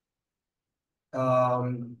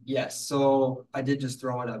 Yes, so I did just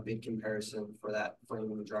throw in a bid comparison for that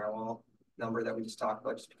framing and drywall number that we just talked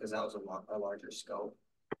about, just because that was a larger scope.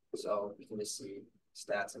 So you can just see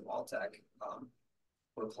Stats and Waltech.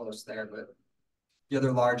 We're close there, but the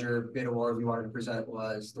other larger bid award we wanted to present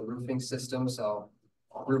was the roofing system. So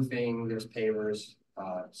roofing, there's pavers,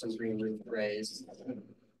 some green roof rays.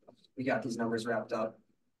 We got these numbers wrapped up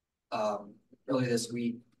early this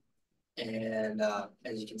week. And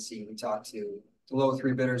as you can see, we talked to the low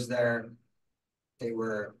 3 bidders there. They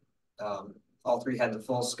were, all 3 had the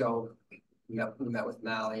full scope. We met with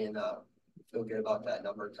Mally and feel good about that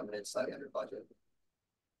number coming in slightly under budget.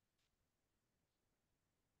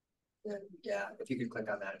 And yeah, if you could click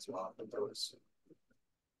on that as well. I think there was,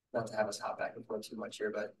 not to have us hop back and forth too much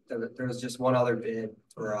here, but there was just one other bid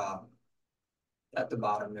for at the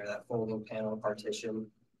bottom there, that folding panel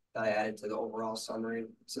partition that I added to the overall summary.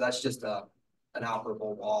 So that's just an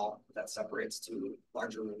operable wall that separates 2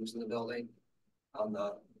 larger rooms in the building. On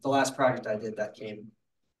the last project I did, that came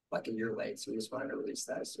like a year late, so we just wanted to release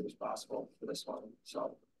that as soon as possible for this one.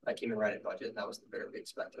 So I came in right at budget, and that was the bidder we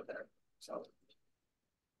expected there. So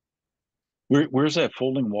Where's that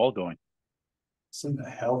folding wall going? It's in the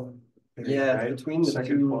health. area, yeah, right? Between the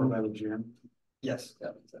second 2 floor by the gym. Yes, yeah,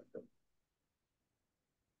 exactly.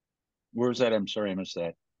 Where's that? I'm sorry, I missed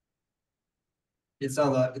that.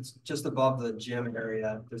 It's just above the gym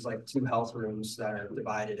area. There's like 2 health rooms that are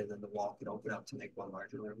divided, and then the wall can open up to make one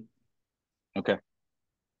larger room. Okay.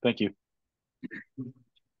 Thank you.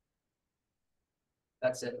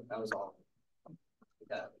 That's it. That was all.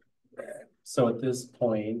 Yeah. So at this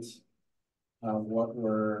point, what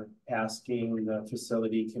we're asking the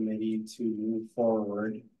facility committee to move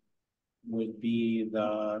forward would be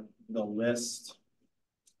the list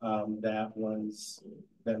that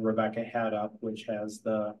Rebecca had up, which has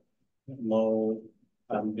the low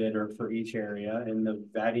bidder for each area, and the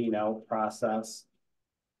vetting out process.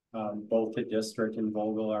 Both the district and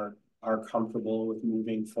Vogel are comfortable with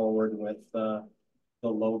moving forward with the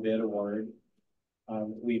low bid award.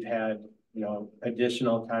 We've had,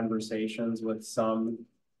 additional conversations with some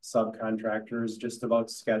subcontractors just about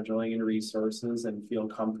scheduling and resources, and feel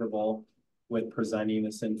comfortable with presenting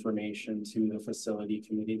this information to the facility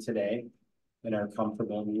committee today, and are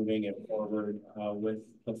comfortable moving it forward with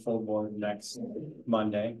the full board next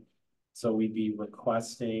Monday. So we'd be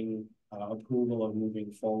requesting approval of moving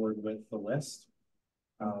forward with the list.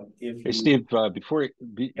 Hey, Steve, before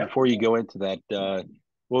you go into that,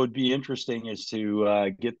 what would be interesting is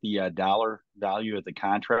to get the dollar value of the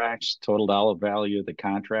contracts, total dollar value of the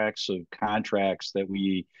contracts that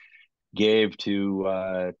we gave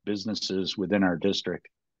to businesses within our district.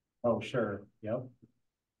 Oh, sure. Yep.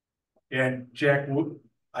 And Jack,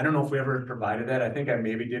 I don't know if we ever provided that. I think I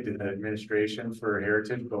maybe did to the administration for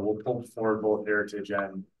Heritage, but we'll pull forward both Heritage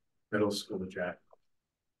and middle school, Jack.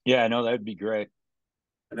 Yeah, I know that'd be great.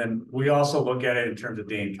 And then we also look at it in terms of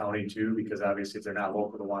Dane County too, because obviously they're not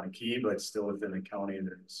local to Waunakee, but still within the county, and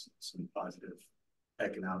there's some positive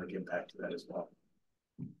economic impact to that as well.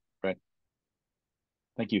 Right.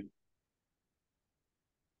 Thank you.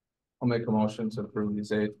 I'll make a motion to approve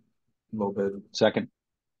these 8 low bid. Second.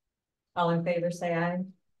 All in favor, say aye.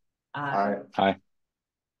 Aye. Aye.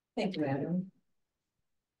 Thank you, Adam.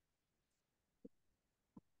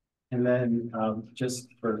 And then just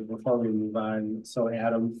before we move on, so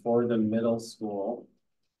Adam, for the middle school,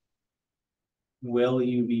 will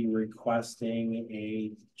you be requesting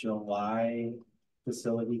a July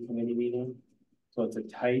facility committee meeting? So it's a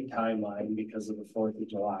tight timeline because of the 4th of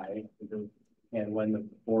July and when the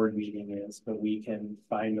board meeting is, but we can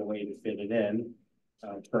find a way to fit it in,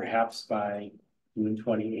 perhaps by June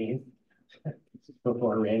 28th.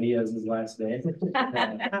 Before Randy has his last day.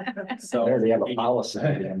 So I already have a policy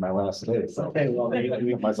on my last day, so. Okay, well, maybe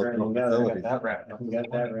we can certainly get that wrapped we got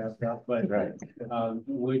that wrapped up, but Right.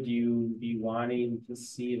 Would you be wanting to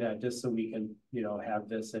see that just so we can, have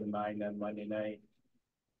this in mind on Monday night?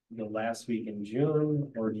 The last week in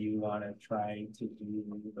June, or do you want to try to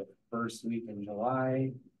do the first week in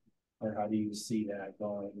July? Or how do you see that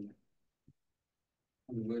going?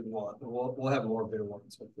 We'll have more bid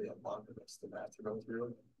ones, hopefully a longer list than that to go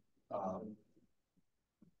through.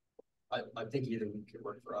 I think either week could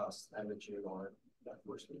work for us, end of June or that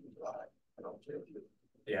first week of July. I don't care if you.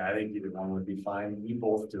 Yeah, I think either one would be fine. We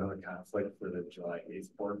both do have a conflict for the July 8th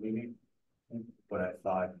board meeting. But I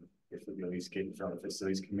thought if we at least get in front of the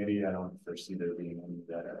facilities committee, I don't foresee there being any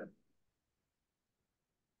that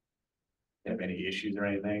have any issues or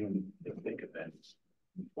anything. If they could then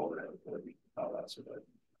move forward, so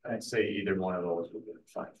but I'd say either one of those would be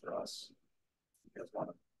fine for us. If you guys want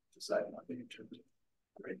to decide on the terms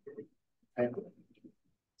of great.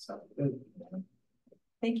 So good.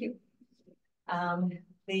 Thank you.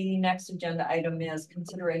 The next agenda item is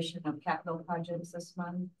consideration of capital projects this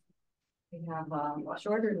month. We have a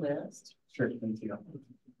shorter list. Sure, thank you.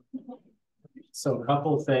 So a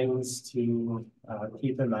couple things to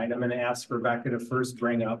keep in mind. I'm going to ask Rebecca to first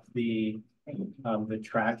bring up the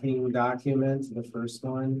tracking document, the first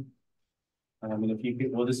one. And if you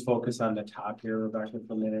could, we'll just focus on the top here, Rebecca,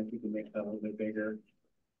 for a minute. If you can make that a little bit bigger.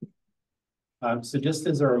 So just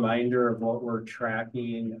as a reminder of what we're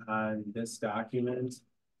tracking on this document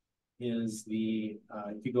is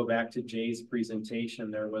if you go back to Jay's presentation,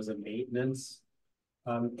 there was a maintenance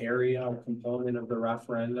area component of the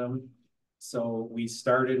referendum. So we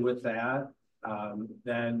started with that.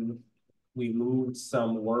 Then we moved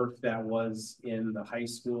some work that was in the high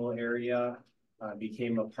school area,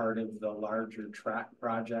 became a part of the larger track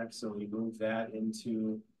project. So we moved that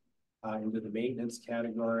into the maintenance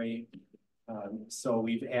category. So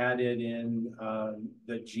we've added in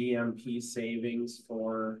the GMP savings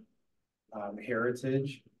for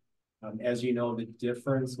Heritage. As you know, the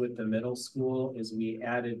difference with the middle school is we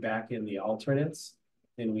added back in the alternates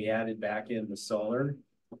and we added back in the solar.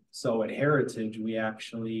 So at Heritage, we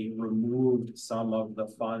actually removed some of the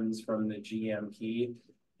funds from the GMP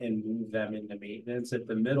and moved them into maintenance. At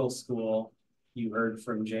the middle school, you heard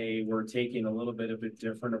from Jay, we're taking a little bit of a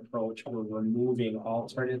different approach. We're removing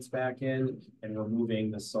alternates back in and we're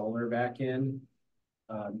moving the solar back in.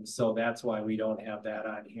 So that's why we don't have that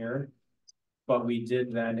on here. But we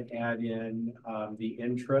did then add in the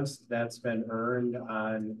interest that's been earned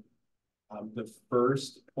on The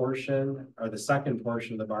first portion or the second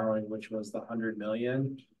portion of the borrowing, which was the 100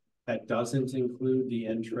 million, that doesn't include the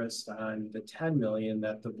interest on the 10 million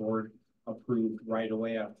that the board approved right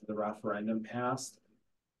away after the referendum passed.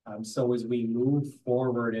 So as we move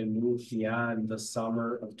forward and move beyond the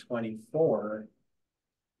summer of 24,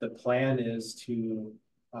 the plan is to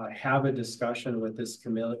have a discussion with this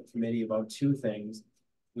committee about two things.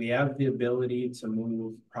 We have the ability to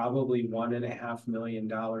move probably $1.5 million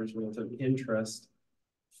worth of interest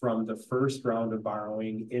from the first round of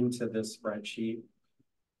borrowing into this spreadsheet.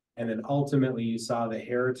 And then ultimately you saw the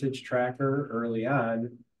heritage tracker early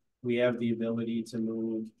on. We have the ability to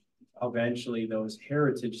move eventually those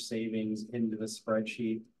heritage savings into the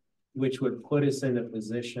spreadsheet, which would put us in a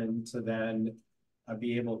position to then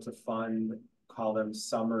be able to fund, call them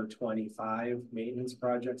summer 25 maintenance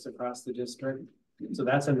projects across the district. So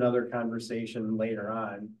that's another conversation later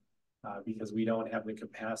on, because we don't have the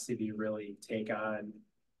capacity to really take on,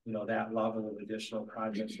 you know, that level of additional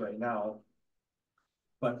projects right now.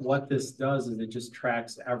 But what this does is it just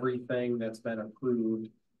tracks everything that's been approved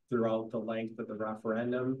throughout the length of the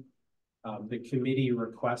referendum. The committee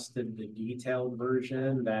requested the detailed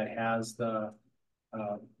version that has the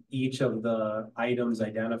each of the items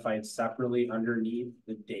identified separately underneath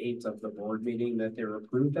the date of the board meeting that they were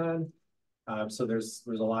approved on. So there's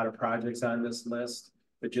a lot of projects on this list,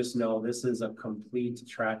 but just know this is a complete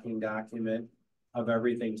tracking document of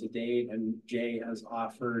everything to date. And Jay has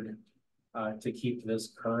offered to keep this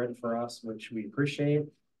current for us, which we appreciate,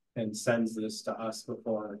 and sends this to us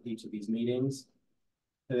before each of these meetings.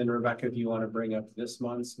 And then Rebecca, if you want to bring up this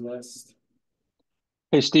month's list.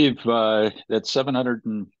 Hey, Steve, that's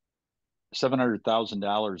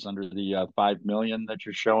 $700,000 under the 5 million that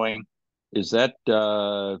you're showing. Is that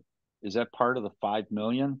part of the 5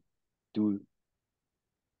 million?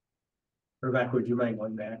 Rebecca, would you mind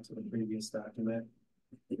going back to the previous document?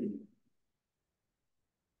 And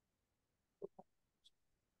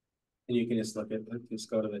you can just look at, just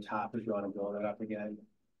go to the top if you want to blow that up again.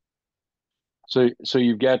 So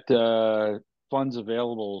you've got funds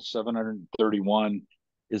available 731.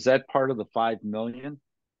 Is that part of the 5 million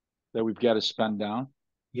that we've got to spend down?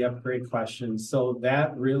 Yep, great question. So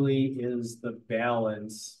that really is the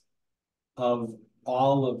balance of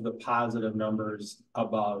all of the positive numbers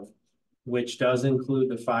above, which does include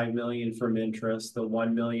the 5 million from interest, the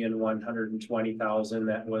 1,120,000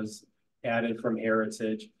 that was added from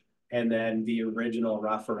Heritage, and then the original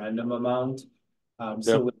referendum amount.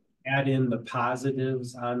 So we add in the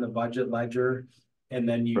positives on the budget ledger, and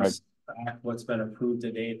then you subtract what's been approved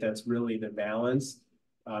to date. That's really the balance.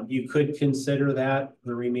 You could consider that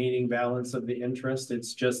the remaining balance of the interest.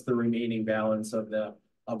 It's just the remaining balance of the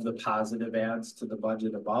positive adds to the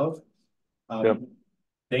budget above.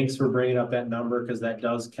 Thanks for bringing up that number, because that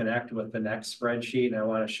does connect with the next spreadsheet, and I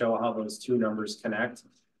want to show how those two numbers connect.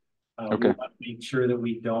 We want to make sure that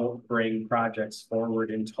we don't bring projects forward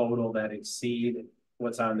in total that exceed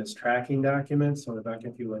what's on this tracking document. So Rebecca,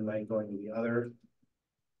 if you wouldn't mind going to the other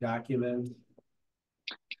document.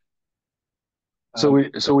 So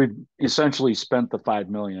we've essentially spent the 5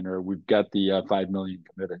 million, or we've got the 5 million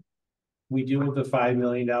committed. We do have the $5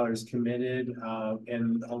 million committed,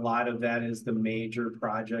 and a lot of that is the major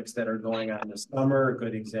projects that are going on this summer. A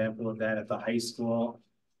good example of that at the high school,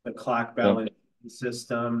 the clock balancing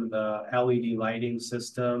system, the LED lighting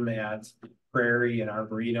system at Prairie and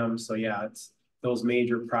Arboretum. So yeah, it's those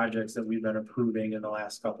major projects that we've been approving in the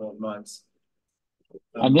last couple of months.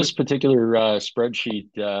 On this particular spreadsheet,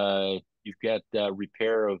 you've got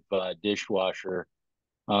repair of dishwasher.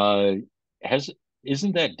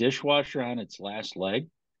 Isn't that dishwasher on its last leg?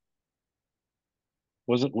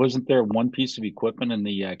 Wasn't there one piece of equipment in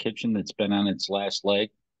the kitchen that's been on its last leg?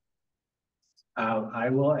 I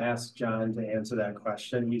will ask John to answer that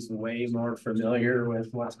question. He's way more familiar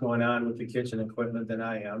with what's going on with the kitchen equipment than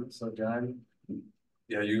I am. So John?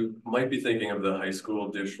 Yeah, you might be thinking of the high school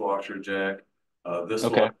dishwasher, Jack.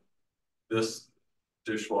 This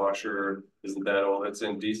dishwasher isn't that old. It's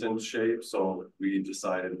in decent shape. So we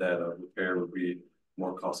decided that a repair would be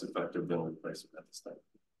more cost effective than a replacement at this time.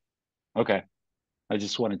 Okay. I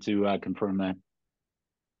just wanted to confirm that.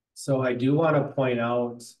 So I do want to point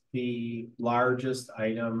out the largest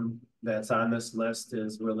item that's on this list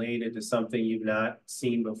is related to something you've not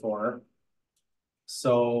seen before.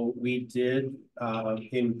 So we did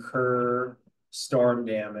incur storm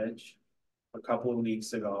damage a couple of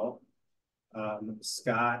weeks ago.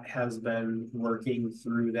 Scott has been working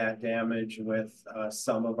through that damage with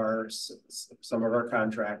some of our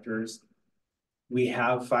contractors. We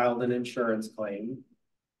have filed an insurance claim.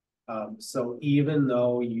 So even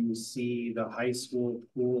though you see the high school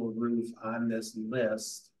pool roof on this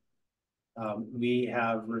list, we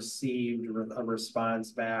have received a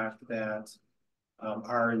response back that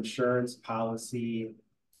our insurance policy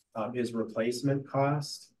is replacement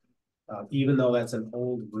cost. Even though that's an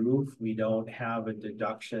old roof, we don't have a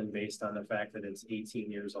deduction based on the fact that it's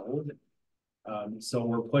 18 years old. So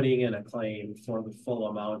we're putting in a claim for the full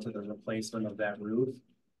amount of the replacement of that roof.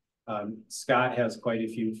 Scott has quite a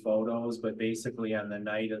few photos, but basically on the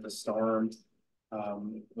night of the storm,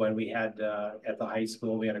 when we had at the high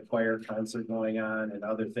school, we had a choir concert going on and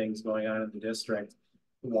other things going on in the district.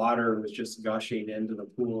 Water was just gushing into the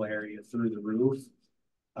pool area through the roof.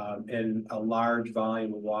 And a large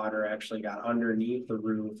volume of water actually got underneath the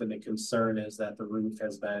roof, and the concern is that the roof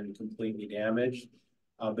has been completely damaged.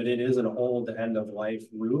 But it is an old end-of-life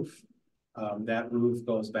roof. That roof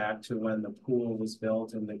goes back to when the pool was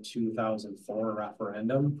built in the 2004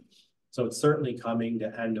 referendum. So it's certainly coming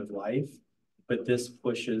to end of life, but this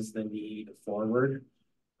pushes the need forward.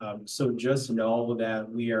 So just know that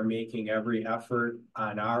we are making every effort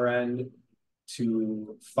on our end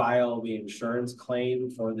to file the insurance claim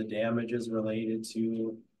for the damages related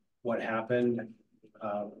to what happened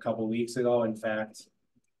a couple weeks ago. In fact,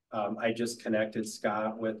 I just connected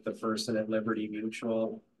Scott with the person at Liberty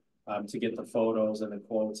Mutual to get the photos and the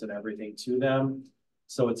quotes and everything to them.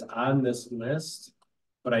 So it's on this list,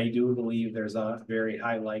 but I do believe there's a very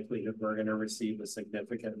high likelihood we're going to receive a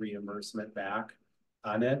significant reimbursement back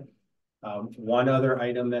on it. One other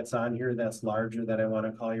item that's on here that's larger that I want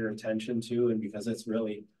to call your attention to, and because it's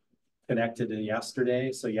really connected to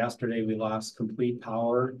yesterday. So yesterday we lost complete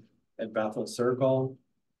power at Bethel Circle,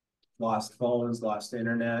 lost phones, lost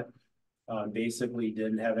internet, basically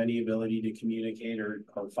didn't have any ability to communicate or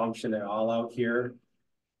function at all out here.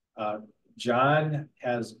 John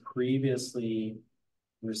has previously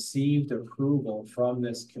received approval from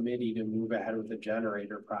this committee to move ahead with the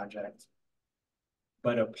generator project.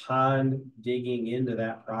 But upon digging into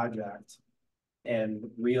that project and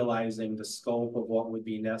realizing the scope of what would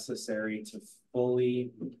be necessary to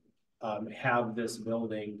fully have this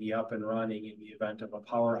building be up and running in the event of a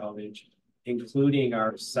power outage, including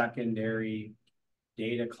our secondary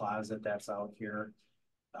data closet that's out here,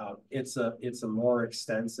 it's a more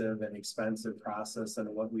extensive and expensive process than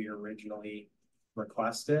what we originally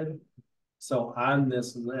requested. So on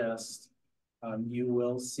this list, you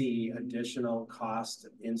will see additional cost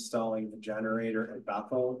installing the generator at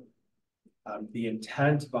Bethel. The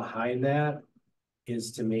intent behind that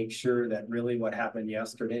is to make sure that really what happened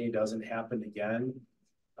yesterday doesn't happen again.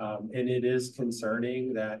 And it is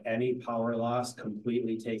concerning that any power loss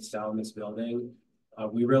completely takes down this building.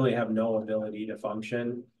 We really have no ability to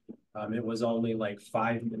function. It was only like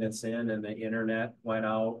 5 minutes in and the internet went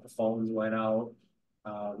out, the phones went out.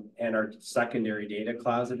 And our secondary data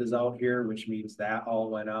closet is out here, which means that all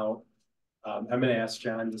went out. I'm going to ask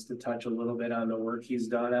John just to touch a little bit on the work he's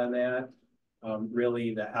done on that.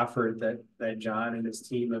 Really the effort that John and his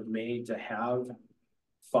team have made to have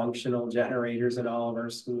functional generators in all of our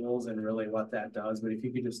schools and really what that does. But if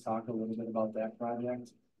you could just talk a little bit about that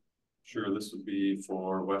project. Sure, this would be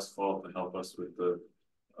for Westfall to help us with the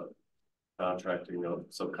contracting of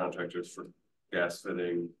subcontractors for gas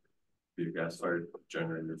fitting, be a gas-fired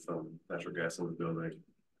generator from natural gas in the building,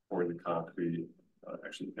 pouring the concrete,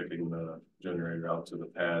 actually picking the generator out to the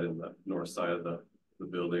pad in the north side of the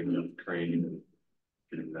building with the crane and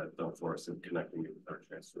getting that done for us and connecting it with our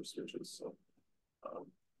transfer switches. So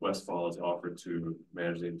Westfall is offered to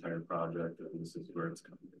manage the entire project, and this is where it's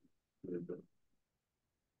coming in. Really good.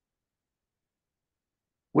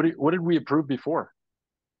 What did we approve before?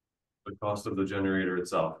 The cost of the generator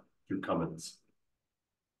itself through Cummins.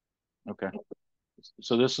 Okay.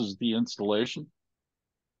 So this is the installation?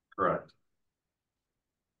 Correct.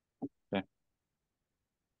 Okay.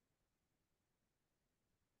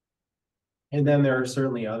 And then there are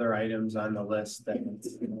certainly other items on the list that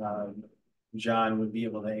John would be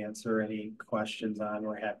able to answer any questions on.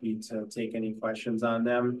 We're happy to take any questions on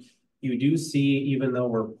them. You do see, even though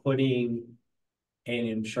we're putting an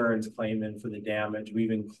insurance claim in for the damage,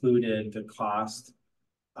 we've included the cost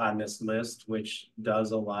on this list, which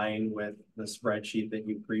does align with the spreadsheet that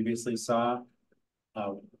you previously saw.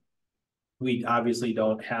 We obviously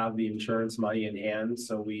don't have the insurance money in hand,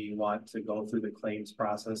 so we want to go through the claims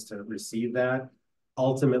process to receive that.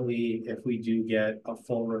 Ultimately, if we do get a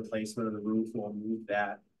full replacement of the roof, we'll move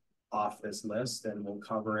that off this list and we'll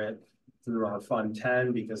cover it through our Fund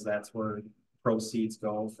 10 because that's where proceeds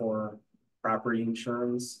go for property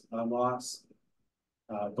insurance loss.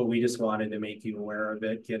 But we just wanted to make you aware of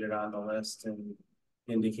it, get it on the list and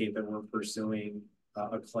indicate that we're pursuing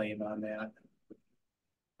a claim on that.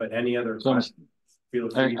 But any other So questions? Feel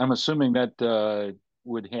free. I'm assuming that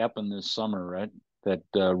would happen this summer, right? That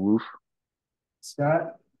roof.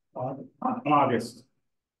 Scott? August.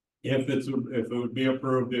 If it would be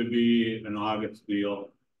approved, it'd be an August deal.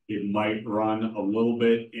 It might run a little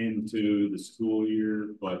bit into the school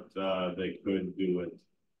year, but they could do it.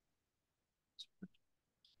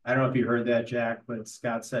 I don't know if you heard that, Jack, but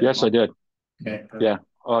Scott said. Yes, I did. Okay. good. Yeah,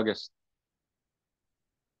 August.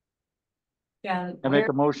 John, I make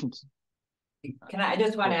a motion. I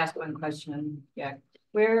just want to ask one question, yeah.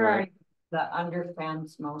 Where are the under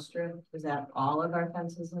fence most of, is that all of our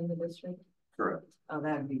fences in the district? Correct. Oh,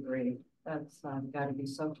 that'd be great. That's gotta be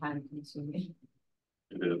so time consuming.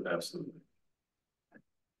 It is, absolutely.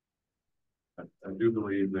 I do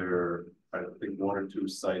believe I think 1 or 2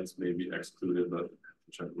 sites may be excluded, but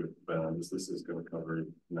check with Ben, this is gonna cover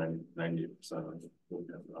 98% of what we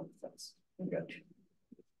have on the fence. Good.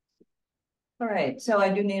 All right, so I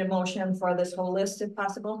do need a motion for this whole list if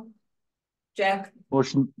possible. Jack,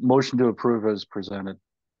 Motion to approve as presented.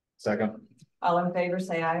 Second. all in favor,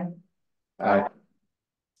 say aye. Aye.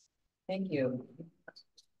 Thank you.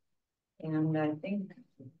 And I think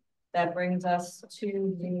that brings us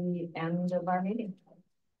to the end of our meeting.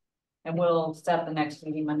 And we'll set the next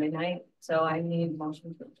meeting Monday night, so I need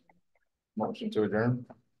motion. Motion to adjourn.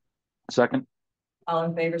 Second. All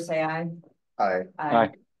in favor, say aye. Aye. Aye.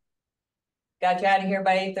 Got you out of here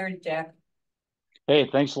by 8:30, Jack. Hey,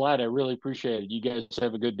 thanks a lot. I really appreciate it. You guys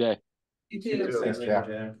have a good day. You too. Thanks, Jack.